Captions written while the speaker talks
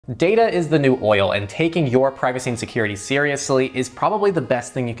Data is the new oil, and taking your privacy and security seriously is probably the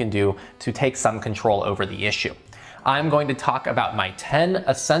best thing you can do to take some control over the issue. I'm going to talk about my 10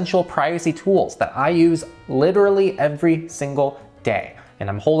 essential privacy tools that I use literally every single day. And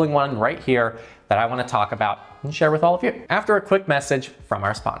I'm holding one right here that I want to talk about and share with all of you after a quick message from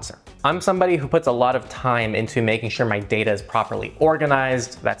our sponsor. I'm somebody who puts a lot of time into making sure my data is properly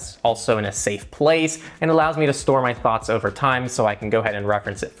organized, that's also in a safe place, and allows me to store my thoughts over time so I can go ahead and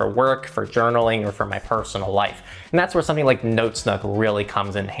reference it for work, for journaling, or for my personal life. And that's where something like Notesnook really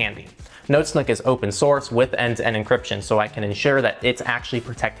comes in handy. Notesnook is open source with end-to-end encryption, so I can ensure that it's actually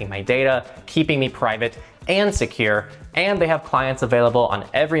protecting my data, keeping me private and secure, and they have clients available on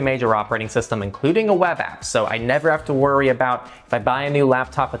every major operating system, including a web app, so I never have to worry about if I buy a new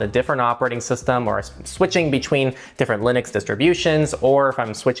laptop with a different operating system, or switching between different Linux distributions, or if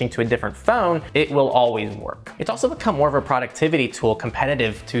I'm switching to a different phone, it will always work. It's also become more of a productivity tool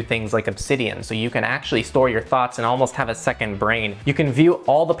competitive to things like Obsidian, so you can actually store your thoughts and almost have a second brain. You can view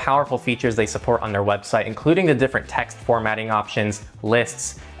all the powerful features they support on their website, including the different text formatting options,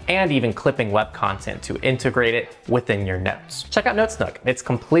 lists, and even clipping web content to integrate it within your notes. Check out Notesnook. It's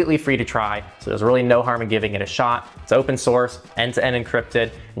completely free to try, so there's really no harm in giving it a shot. It's open source, end-to-end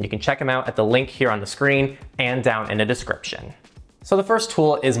encrypted, and you can check them out at the link here on the screen and down in the description. So the first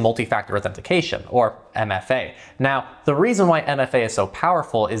tool is multi-factor authentication, or MFA. Now, the reason why MFA is so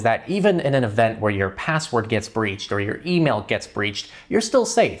powerful is that even in an event where your password gets breached or your email gets breached, you're still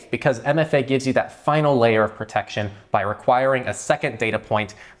safe because MFA gives you that final layer of protection by requiring a second data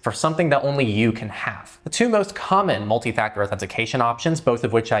point for something that only you can have. The two most common multi-factor authentication options, both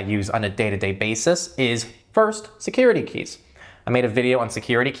of which I use on a day-to-day basis, is first, security keys. I made a video on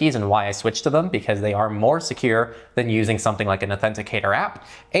security keys and why I switched to them because they are more secure than using something like an authenticator app,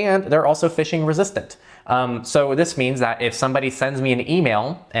 and they're also phishing resistant. So this means that if somebody sends me an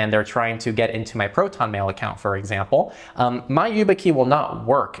email and they're trying to get into my Proton Mail account, for example, my YubiKey will not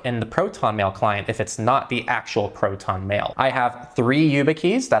work in the Proton Mail client if it's not the actual Proton Mail. I have 3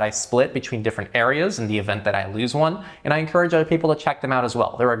 YubiKeys that I split between different areas in the event that I lose one, and I encourage other people to check them out as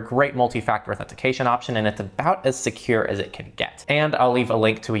well. They're a great multi-factor authentication option, and it's about as secure as it can get. And I'll leave a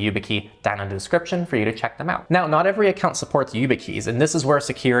link to a YubiKey down in the description for you to check them out. Now, not every account supports YubiKeys, and this is where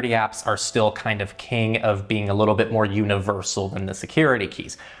security apps are still kind of king of being a little bit more universal than the security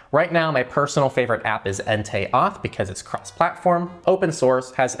keys. Right now, my personal favorite app is Ente Auth because it's cross-platform, open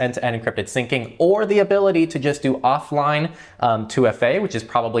source, has end-to-end encrypted syncing, or the ability to just do offline 2FA, which is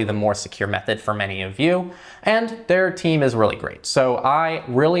probably the more secure method for many of you. And their team is really great. So I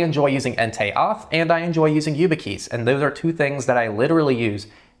really enjoy using Ente Auth, and I enjoy using YubiKeys. And those are two things that I literally use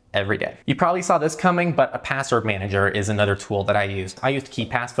every day. You probably saw this coming, but a password manager is another tool that I used. I used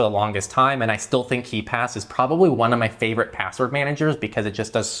KeePass for the longest time, and I still think KeePass is probably one of my favorite password managers because it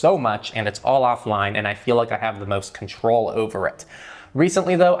just does so much and it's all offline, and I feel like I have the most control over it.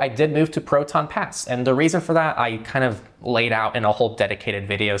 Recently though, I did move to Proton Pass, and the reason for that I kind of laid out in a whole dedicated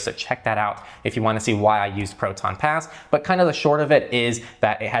video, so check that out if you want to see why I used Proton Pass. But kind of the short of it is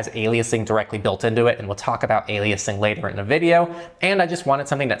that it has aliasing directly built into it, and we'll talk about aliasing later in the video. And I just wanted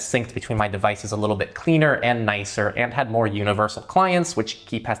something that synced between my devices a little bit cleaner and nicer and had more universal clients, which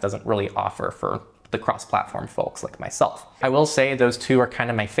KeePass doesn't really offer for the cross-platform folks like myself. I will say those two are kind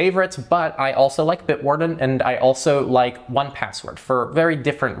of my favorites, but I also like Bitwarden and I also like 1Password for very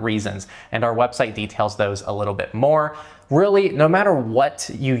different reasons, and our website details those a little bit more. Really, no matter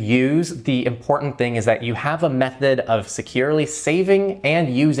what you use, the important thing is that you have a method of securely saving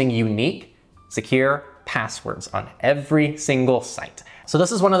and using unique, secure passwords on every single site. So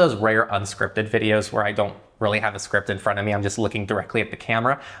this is one of those rare unscripted videos where I don't really have a script in front of me. I'm just looking directly at the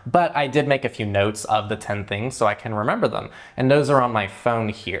camera, but I did make a few notes of the 10 things so I can remember them. And those are on my phone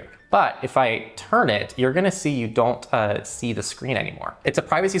here. But if I turn it, you're gonna see you don't see the screen anymore. It's a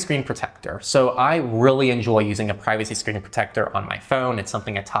privacy screen protector. So I really enjoy using a privacy screen protector on my phone. It's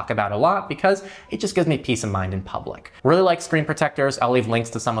something I talk about a lot because it just gives me peace of mind in public. Really like screen protectors. I'll leave links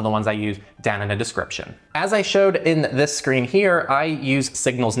to some of the ones I use down in the description. As I showed in this screen here, I use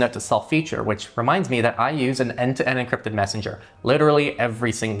Signal's note to self feature, which reminds me that I use an end-to-end encrypted messenger literally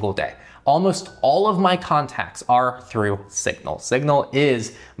every single day. Almost all of my contacts are through Signal. Signal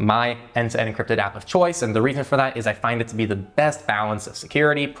is my end-to-end encrypted app of choice, and the reason for that is I find it to be the best balance of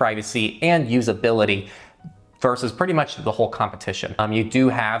security, privacy, and usability versus pretty much the whole competition. You do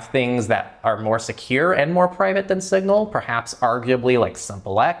have things that are more secure and more private than Signal, perhaps arguably like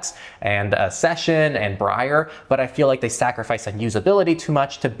SimpleX and Session and Briar, but I feel like they sacrifice on usability too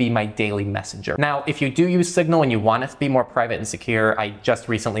much to be my daily messenger. Now, if you do use Signal and you want it to be more private and secure, I just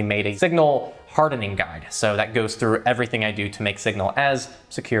recently made a Signal hardening guide. So that goes through everything I do to make Signal as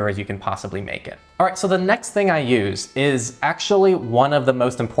secure as you can possibly make it. All right, so the next thing I use is actually one of the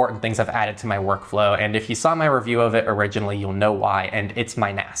most important things I've added to my workflow. And if you saw my review of it originally, you'll know why, and it's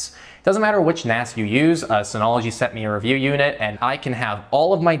my NAS. It doesn't matter which NAS you use, Synology sent me a review unit, and I can have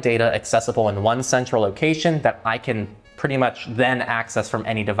all of my data accessible in one central location that I can pretty much then access from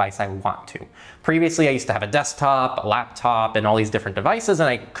any device I want to. Previously, I used to have a desktop, a laptop, and all these different devices, and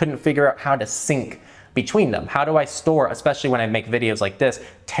I couldn't figure out how to sync between them. How do I store, especially when I make videos like this,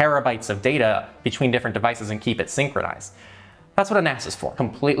 terabytes of data between different devices and keep it synchronized? That's what a NAS is for.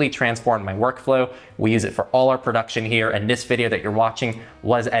 Completely transformed my workflow. We use it for all our production here, and this video that you're watching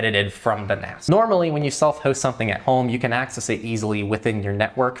was edited from the NAS. Normally, when you self-host something at home, you can access it easily within your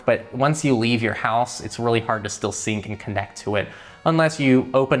network, but once you leave your house, it's really hard to still sync and connect to it unless you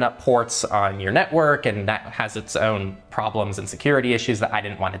open up ports on your network, and that has its own problems and security issues that I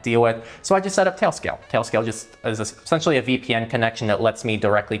didn't want to deal with. So I just set up Tailscale. Tailscale just is essentially a VPN connection that lets me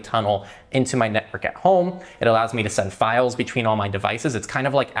directly tunnel into my network at home. It allows me to send files between all my devices. It's kind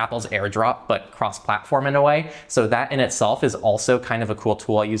of like Apple's AirDrop, but cross-platform in a way. So that in itself is also kind of a cool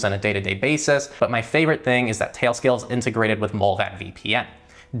tool I use on a day-to-day basis. But my favorite thing is that Tailscale is integrated with Mulvad VPN.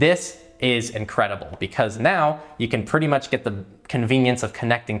 This is incredible because now you can pretty much get the convenience of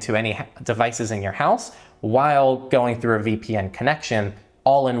connecting to any devices in your house while going through a VPN connection,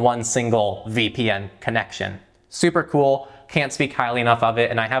 all in one single VPN connection. Super cool. Can't speak highly enough of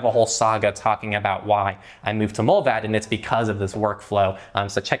it, and I have a whole saga talking about why I moved to Mulvad, and it's because of this workflow.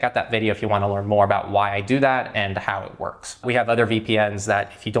 So check out that video if you want to learn more about why I do that and how it works. We have other VPNs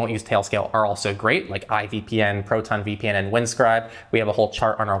that, if you don't use Tailscale, are also great, like iVPN, Proton VPN, and Windscribe. We have a whole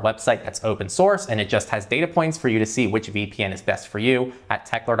chart on our website that's open source, and it just has data points for you to see which VPN is best for you at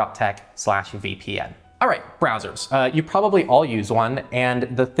techlore.tech/VPN. All right, browsers. You probably all use one,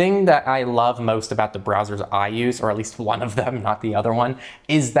 and the thing that I love most about the browsers I use, or at least one of them, not the other one,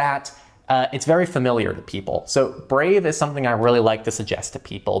 is that it's very familiar to people. So Brave is something I really like to suggest to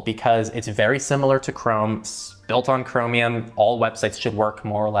people because it's very similar to Chrome, it's built on Chromium. All websites should work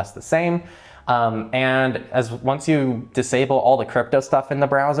more or less the same. And once you disable all the crypto stuff in the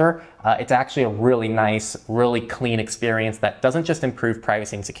browser, it's actually a really nice, really clean experience that doesn't just improve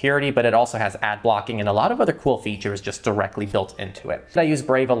privacy and security, but it also has ad blocking and a lot of other cool features just directly built into it. I use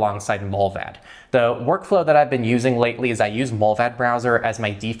Brave alongside Mulvad. The workflow that I've been using lately is I use Mulvad browser as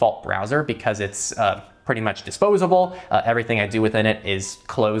my default browser because it's pretty much disposable. Everything I do within it is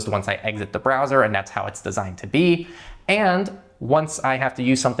closed once I exit the browser, and that's how it's designed to be. And once I have to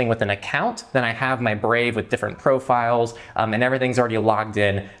use something with an account, then I have my Brave with different profiles, and everything's already logged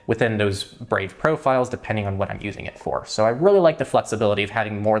in within those Brave profiles, depending on what I'm using it for. So I really like the flexibility of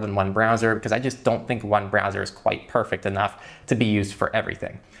having more than one browser because I just don't think one browser is quite perfect enough to be used for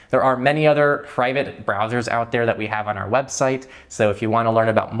everything. There are many other private browsers out there that we have on our website. So if you want to learn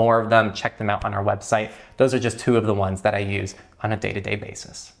about more of them, check them out on our website. Those are just two of the ones that I use on a day-to-day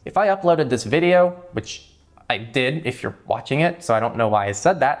basis. If I uploaded this video, which I did if you're watching it, so I don't know why I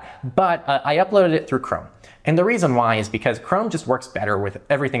said that, but I uploaded it through Chrome. And the reason why is because Chrome just works better with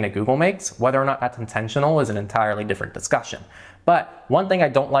everything that Google makes. Whether or not that's intentional is an entirely different discussion. But one thing I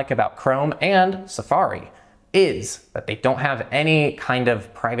don't like about Chrome and Safari is that they don't have any kind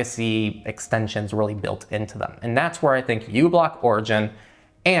of privacy extensions really built into them. And that's where I think uBlock Origin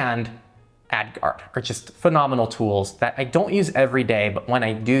and AdGuard are just phenomenal tools that I don't use every day, but when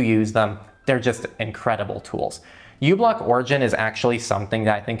I do use them, they're just incredible tools. uBlock Origin is actually something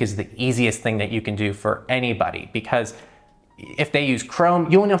that I think is the easiest thing that you can do for anybody because if they use Chrome,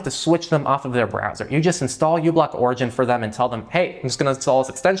 you don't have to switch them off of their browser. You just install uBlock Origin for them and tell them, hey, I'm just gonna install this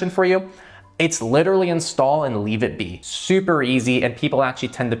extension for you. It's literally install and leave it be. Super easy, and people actually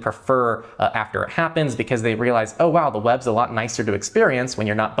tend to prefer after it happens because they realize, oh wow, the web's a lot nicer to experience when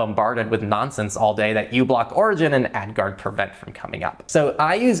you're not bombarded with nonsense all day that uBlock Origin and AdGuard prevent from coming up. So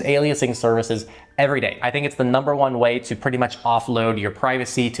I use aliasing services every day. I think it's the #1 way to pretty much offload your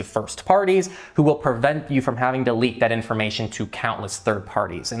privacy to first parties who will prevent you from having to leak that information to countless third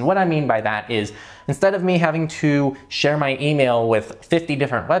parties. And what I mean by that is instead of me having to share my email with 50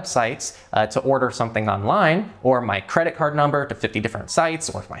 different websites to order something online, or my credit card number to 50 different sites,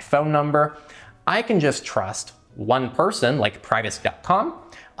 or my phone number, I can just trust one person like privacy.com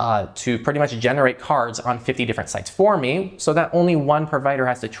to pretty much generate cards on 50 different sites for me so that only one provider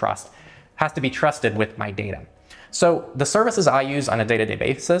has to be trusted with my data. So the services I use on a day-to-day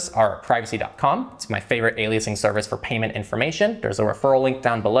basis are privacy.com. It's my favorite aliasing service for payment information. There's a referral link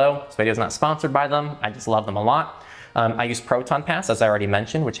down below. This video is not sponsored by them. I just love them a lot. I use Proton Pass, as I already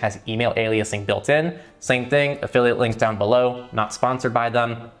mentioned, which has email aliasing built in. Same thing, affiliate link down below, not sponsored by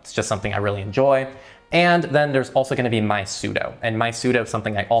them. It's just something I really enjoy. And then there's also going to be MySudo. And MySudo is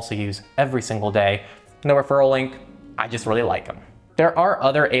something I also use every single day. No referral link, I just really like them. There are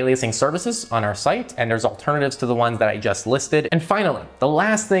other aliasing services on our site, and there's alternatives to the ones that I just listed. And finally, the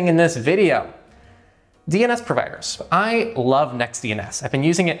last thing in this video, DNS providers. I love NextDNS. I've been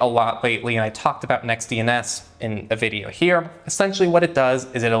using it a lot lately, and I talked about NextDNS in a video here. Essentially what it does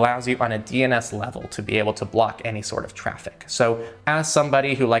is it allows you on a DNS level to be able to block any sort of traffic. So as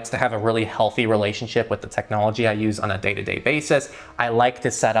somebody who likes to have a really healthy relationship with the technology I use on a day-to-day basis, I like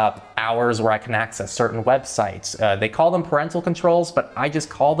to set up hours where I can access certain websites. They call them parental controls, but I just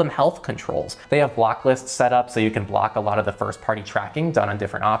call them health controls. They have block lists set up so you can block a lot of the first-party tracking done on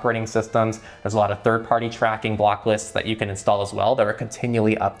different operating systems. There's a lot of third-party tracking block lists that you can install as well that are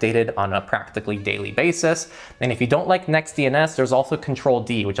continually updated on a practically daily basis. And if you don't like NextDNS, there's also Control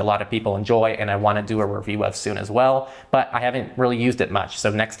D, which a lot of people enjoy, and I want to do a review of soon as well, but I haven't really used it much.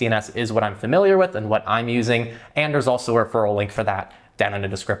 So NextDNS is what I'm familiar with and what I'm using, and there's also a referral link for that down in the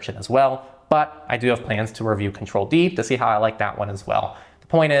description as well. But I do have plans to review Control D to see how I like that one as well.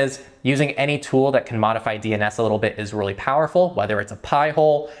 Point is, using any tool that can modify DNS a little bit is really powerful, whether it's a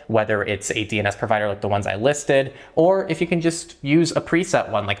Pi-hole, whether it's a DNS provider like the ones I listed, or if you can just use a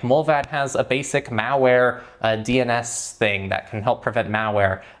preset one, like Mullvad has a basic malware DNS thing that can help prevent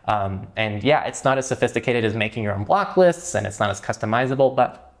malware. And yeah, it's not as sophisticated as making your own block lists, and it's not as customizable,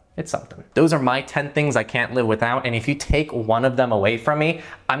 but it's something. Those are my 10 things I can't live without, and if you take one of them away from me,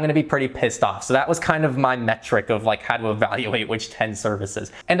 I'm gonna be pretty pissed off. So that was kind of my metric of like how to evaluate which 10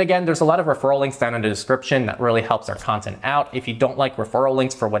 services. And again, there's a lot of referral links down in the description that really helps our content out. If you don't like referral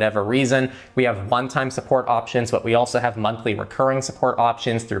links for whatever reason, we have one-time support options, but we also have monthly recurring support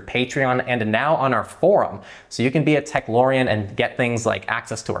options through Patreon and now on our forum. So you can be a Techlorian and get things like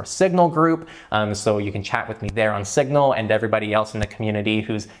access to our Signal group. So you can chat with me there on Signal and everybody else in the community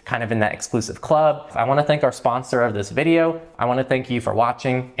who's kind of in that exclusive club. I want to thank our sponsor of this video. I want to thank you for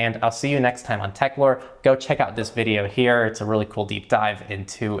watching, and I'll see you next time on Techlore. Go check out this video here. It's a really cool deep dive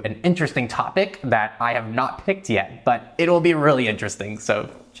into an interesting topic that I have not picked yet, but it will be really interesting. So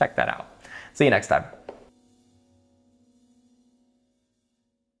check that out. See you next time.